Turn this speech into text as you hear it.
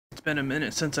It's been a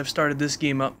minute since I've started this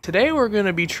game up. Today we're going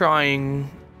to be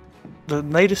trying the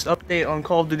latest update on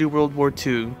Call of Duty World War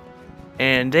II.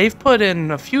 And they've put in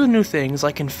a few new things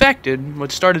like Infected,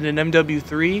 which started in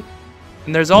MW3.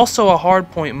 And there's also a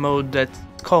hardpoint mode that's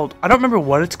called, I don't remember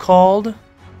what it's called,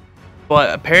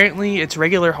 but apparently it's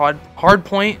regular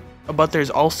hardpoint, but there's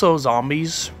also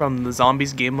zombies from the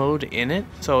zombies game mode in it.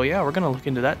 So yeah, we're gonna look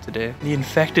into that today. The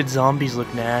infected zombies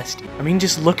look nasty. I mean,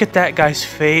 just look at that guy's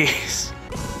face.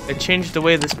 It changed the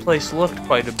way this place looked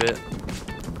quite a bit.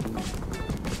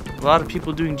 A lot of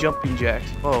people doing jumping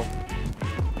jacks. Oh.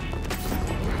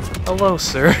 Hello,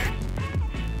 sir.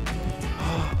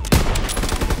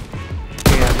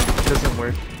 Yeah, it doesn't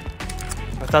work.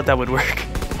 I thought that would work.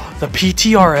 The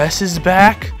PTRS is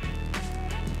back?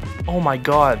 Oh my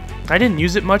god. I didn't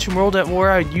use it much in World at War.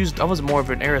 I was more of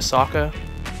an Arasaka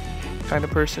kind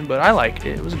of person, but I liked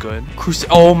it. It was good.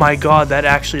 Oh my god, that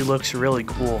actually looks really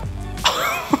cool.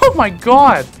 Oh my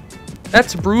god.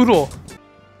 That's brutal.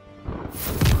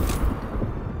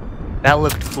 That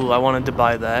looked cool. I wanted to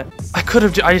buy that. I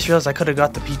just realized I could have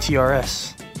got the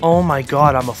PTRS. Oh my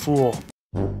god, I'm a fool.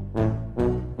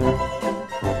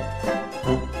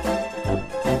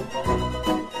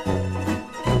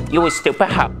 You a stupid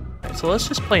hoe. So let's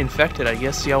just play Infected, I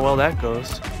guess, see how well that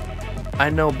goes. I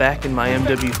know back in my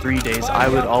MW3 days, I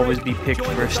would always be picked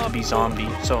first to be zombie,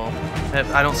 so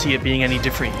I don't see it being any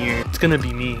different here. It's gonna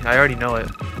be me, I already know it.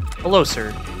 Hello,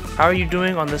 sir. How are you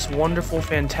doing on this wonderful,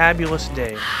 fantabulous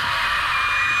day?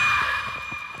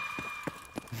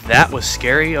 That was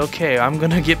scary. Okay, I'm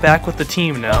gonna get back with the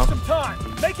team now.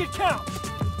 Make it count.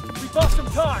 We bought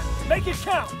some time. Make it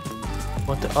count.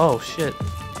 What the? Oh shit.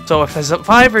 So if a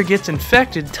survivor gets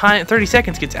infected, 30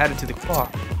 seconds gets added to the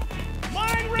clock.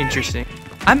 Interesting.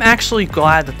 I'm actually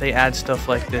glad that they add stuff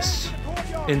like this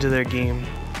into their game.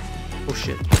 Oh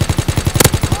shit.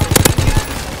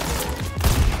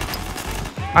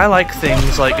 I like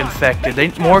things like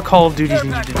Infected. More Call of Duties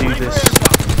need to do this.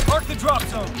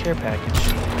 Care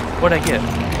package. What'd I get?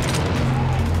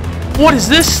 What is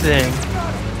this thing?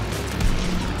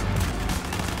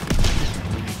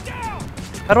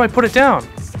 How do I put it down?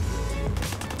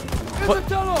 What?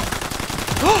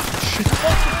 Oh, shit.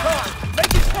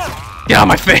 Get out of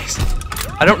my face!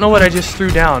 I don't know what I just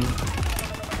threw down.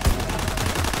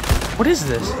 What is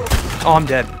this? Oh, I'm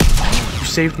dead. You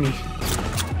saved me.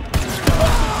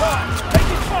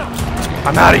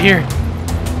 I'm out of here.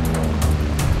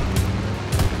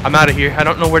 I'm out of here. I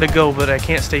don't know where to go, but I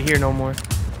can't stay here no more.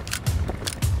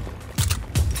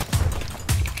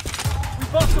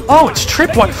 Oh, it's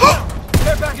tripwire.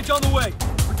 Care package on the way.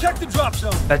 Protect the drop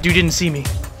zone. That dude didn't see me.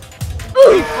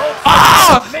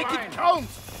 Ah! Make it count.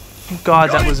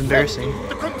 God, that was embarrassing.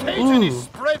 Ooh,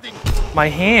 my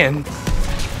hand.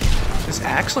 This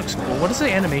axe looks cool. What is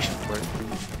the animation for it?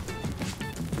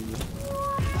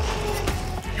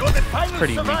 It's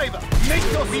pretty weak.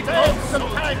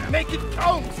 Make it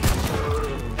count.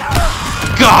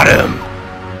 Got him!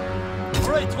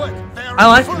 I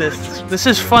like this. This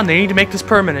is fun. They need to make this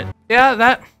permanent.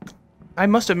 Yeah, I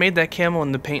must have made that camo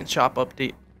in the paint shop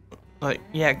update.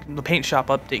 Yeah, the paint shop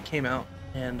update came out.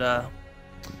 And,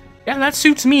 yeah, that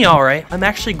suits me alright. I'm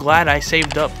actually glad I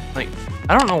saved up. I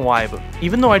don't know why, but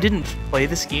even though I didn't play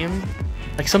this game,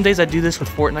 some days I do this with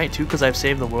Fortnite too because I've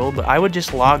saved the world, but I would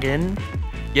just log in,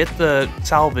 get the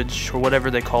salvage, or whatever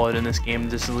they call it in this game,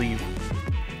 just leave.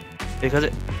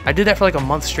 Because I did that for a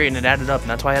month straight and it added up, and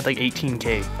that's why I had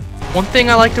 18k. One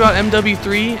thing I liked about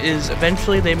MW3 is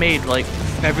eventually they made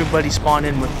everybody spawn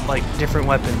in with different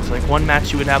weapons. One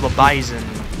match you would have a Bison,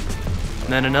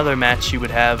 and then another match you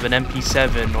would have an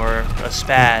MP7 or a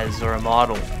Spaz or a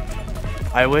model.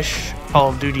 I wish Call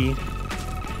of Duty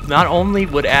not only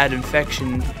would add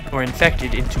infection or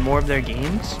infected into more of their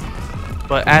games,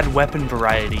 but add weapon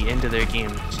variety into their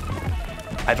games.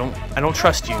 I don't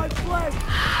trust you.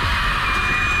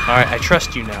 Alright, I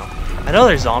trust you now. I know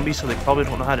they're zombies, so they probably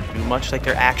don't know how to do much,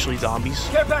 they're actually zombies.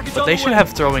 But they should have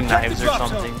throwing knives or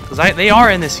something, because they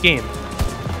are in this game.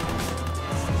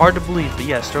 Hard to believe, but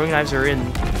yes, throwing knives are in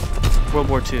World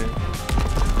War II.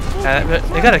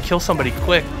 They gotta kill somebody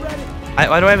quick.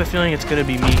 Why do I have a feeling it's gonna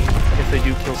be me if they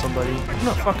do kill somebody?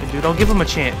 No, fuck it, dude, I'll give them a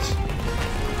chance.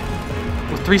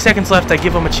 With 3 seconds left, I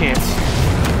give them a chance.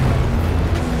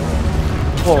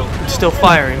 Whoa, it's still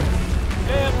firing.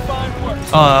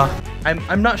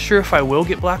 I'm not sure if I will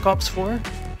get Black Ops 4,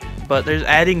 but there's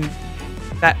adding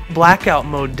that blackout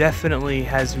mode definitely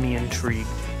has me intrigued.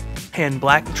 And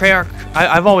Treyarch,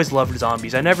 I've always loved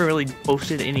zombies. I never really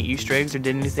posted any Easter eggs or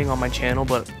did anything on my channel,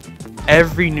 but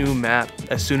every new map,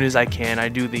 as soon as I can, I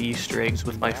do the Easter eggs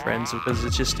with my friends because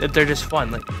they're just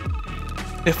fun.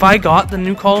 If I got the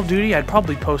new Call of Duty, I'd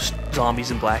probably post Zombies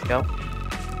and Blackout.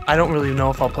 I don't really know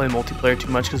if I'll play multiplayer too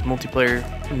much because multiplayer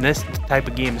in this type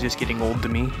of game is just getting old to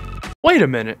me. Wait a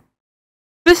minute.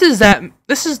 This is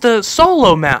the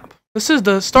solo map. This is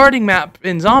the starting map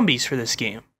in Zombies for this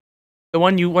game. The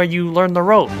one where you learn the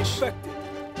ropes.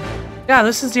 Yeah,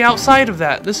 this is the outside of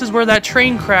that. This is where that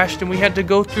train crashed and we had to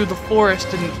go through the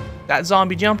forest and that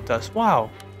zombie jumped us.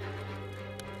 Wow.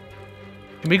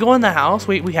 Can we go in the house?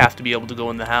 Wait, we have to be able to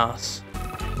go in the house.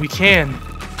 We can.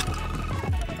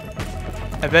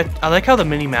 I like how the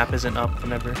mini-map isn't up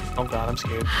whenever... Oh god, I'm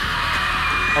scared.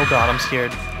 Oh god, I'm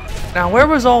scared. Now, where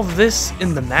was all this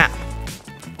in the map?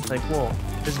 Like, whoa.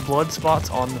 There's blood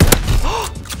spots on the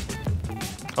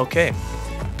map. Okay.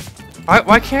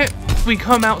 Why can't we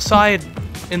come outside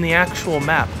in the actual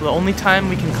map? The only time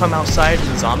we can come outside in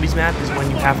the zombies map is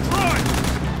when you have to.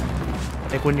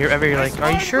 Like, you're like,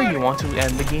 are you sure you want to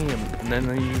end the game? And then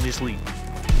you just leave.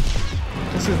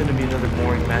 This is gonna be another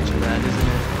boring match of that, isn't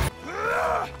it?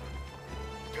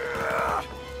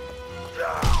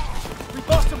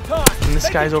 And this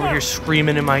guy's over here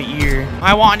screaming in my ear.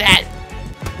 I want it!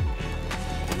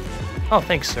 Oh,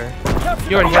 thanks, sir.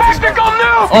 You already have this.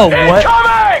 Oh, what?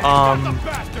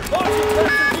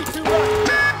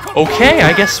 Okay,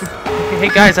 I guess. Hey,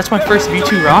 guys, that's my first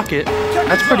V2 rocket.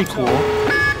 That's pretty cool.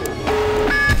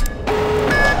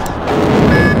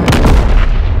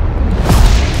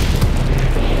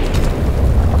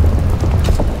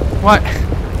 What?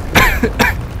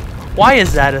 Why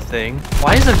is that a thing?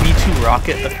 Why is a V2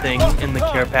 rocket a thing in the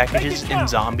care packages in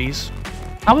Zombies?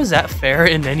 How is that fair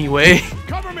in any way?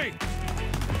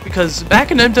 Because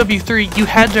back in MW3, you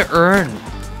had to earn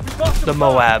the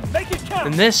Moab.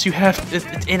 In this, you have it's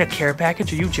in a care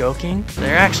package. Are you joking?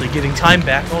 They're actually getting time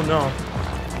back. Oh no.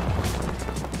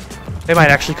 They might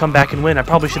actually come back and win. I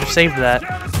probably should have saved that.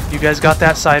 You guys got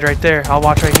that side right there. I'll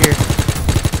watch right here.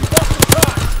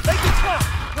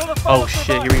 Oh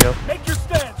shit, here we go.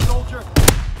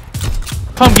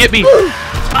 Come get me!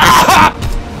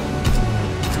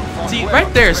 See,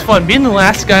 right there is fun. Being the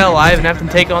last guy alive and having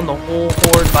to take on the whole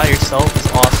horde by yourself is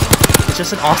awesome. It's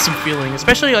just an awesome feeling.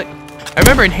 Especially, like, I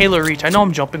remember in Halo Reach, I know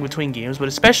I'm jumping between games, but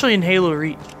especially in Halo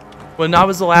Reach, when I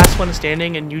was the last one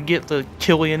standing and you'd get the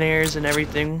Killionaires and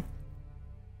everything.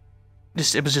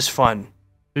 It was just fun.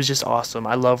 It was just awesome.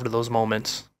 I loved those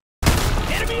moments.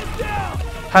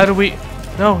 How do we...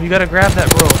 No, you gotta grab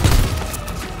that rope.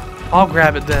 I'll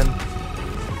grab it then.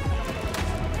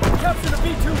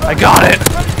 I got it!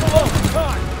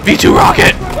 V2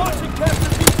 rocket!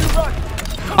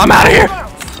 I'm out of here!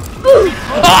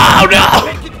 Oh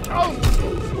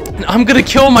no! I'm gonna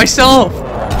kill myself!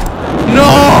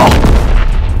 No!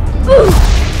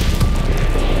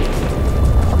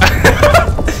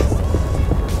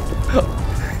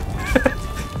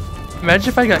 Imagine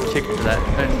if I got kicked for that.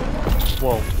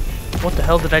 Whoa. What the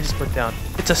hell did I just put down?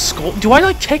 It's a skull. Do I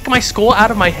like take my skull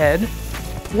out of my head?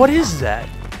 What is that?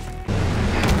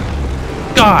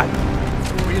 God.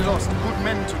 We lost good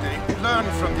men today. Learn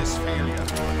from this failure.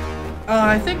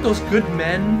 I think those good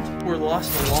men were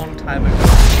lost a long time ago.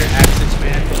 Your access,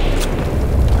 man.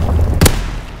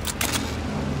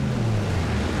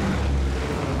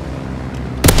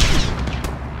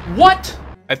 What?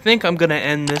 I think I'm gonna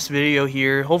end this video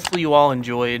here. Hopefully you all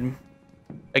enjoyed.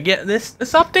 Again, this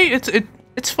update,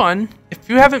 it's fun. If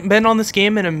you haven't been on this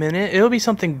game in a minute, it'll be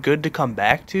something good to come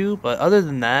back to. But other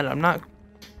than that,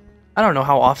 I don't know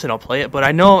how often I'll play it, but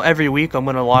I know every week I'm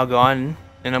gonna log on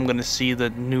and I'm gonna see the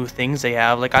new things they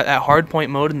have. Like that hardpoint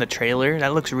mode in the trailer,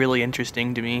 that looks really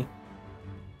interesting to me.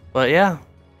 But yeah,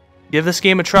 give this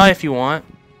game a try if you want,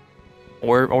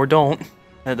 or don't.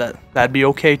 That'd be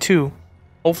okay too.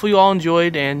 Hopefully you all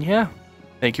enjoyed, and yeah,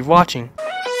 thank you for watching.